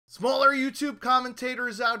Smaller YouTube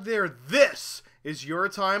commentators out there, this is your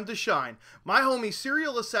time to shine. My homie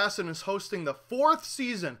Serial Assassin is hosting the 4th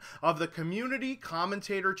season of the Community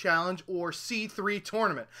Commentator Challenge, or C3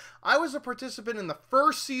 tournament. I was a participant in the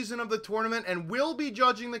first season of the tournament and will be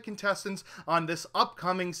judging the contestants on this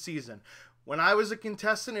upcoming season. When I was a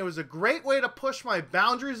contestant, it was a great way to push my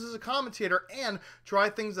boundaries as a commentator and try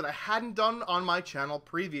things that I hadn't done on my channel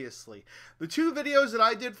previously. The 2 videos that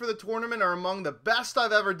I did for the tournament are among the best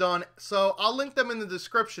I've ever done, so I'll link them in the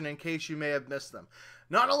description in case you may have missed them.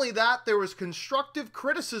 Not only that, there was constructive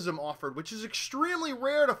criticism offered, which is extremely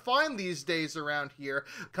rare to find these days around here,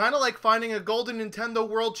 kind of like finding a golden Nintendo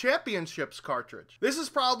World Championships cartridge. This is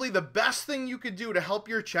probably the best thing you could do to help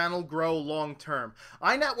your channel grow long term.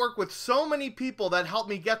 I network with so many people that helped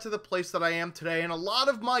me get to the place that I am today, and a lot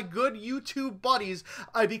of my good YouTube buddies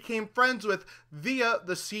I became friends with via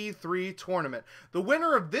the C3 tournament. The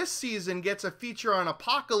winner of this season gets a feature on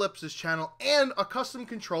Apocalypse's channel and a custom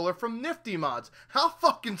controller from Nifty Mods. How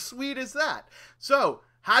fucking sweet is that? So,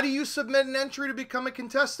 how do you submit an entry to become a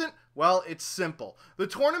contestant? Well, it's simple. The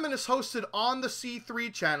tournament is hosted on the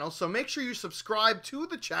C3 channel, so make sure you subscribe to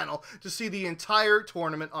the channel to see the entire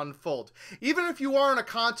tournament unfold. Even if you aren't a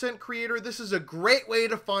content creator, this is a great way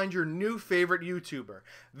to find your new favorite YouTuber.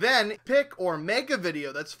 Then, pick or make a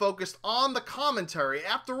video that's focused on the commentary.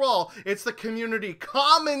 After all, it's the Community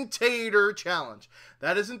Commentator Challenge.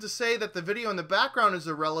 That isn't to say that the video in the background is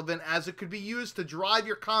irrelevant, as it could be used to drive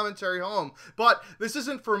your commentary home, but this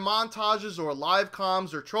isn't for montages or live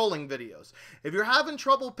comms or trolling videos. If you're having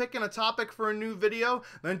trouble picking a topic for a new video,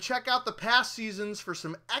 then check out the past seasons for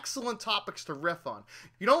some excellent topics to riff on.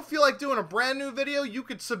 If you don't feel like doing a brand new video, you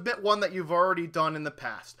could submit one that you've already done in the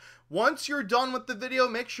past. Once you're done with the video,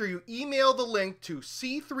 make sure you email the link to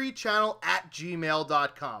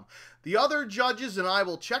c3channel@gmail.com. The other judges and I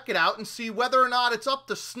will check it out and see whether or not it's up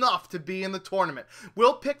to snuff to be in the tournament.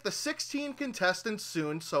 We'll pick the 16 contestants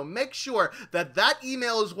soon, so make sure that that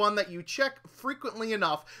email is one that you check frequently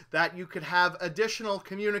enough that you could have additional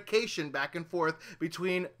communication back and forth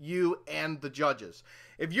between you and the judges.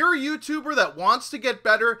 If you're a YouTuber that wants to get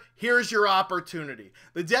better, here's your opportunity.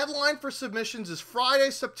 The deadline for submissions is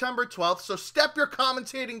Friday, September 12th, so step your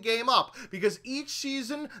commentating game up, because each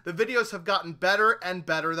season the videos have gotten better and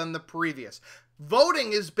better than the previous.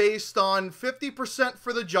 Voting is based on 50%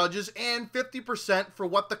 for the judges and 50% for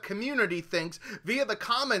what the community thinks via the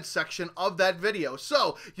comments section of that video.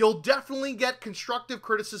 So you'll definitely get constructive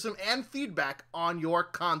criticism and feedback on your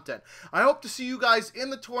content. I hope to see you guys in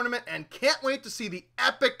the tournament and can't wait to see the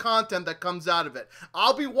epic content that comes out of it.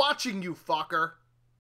 I'll be watching you, fucker.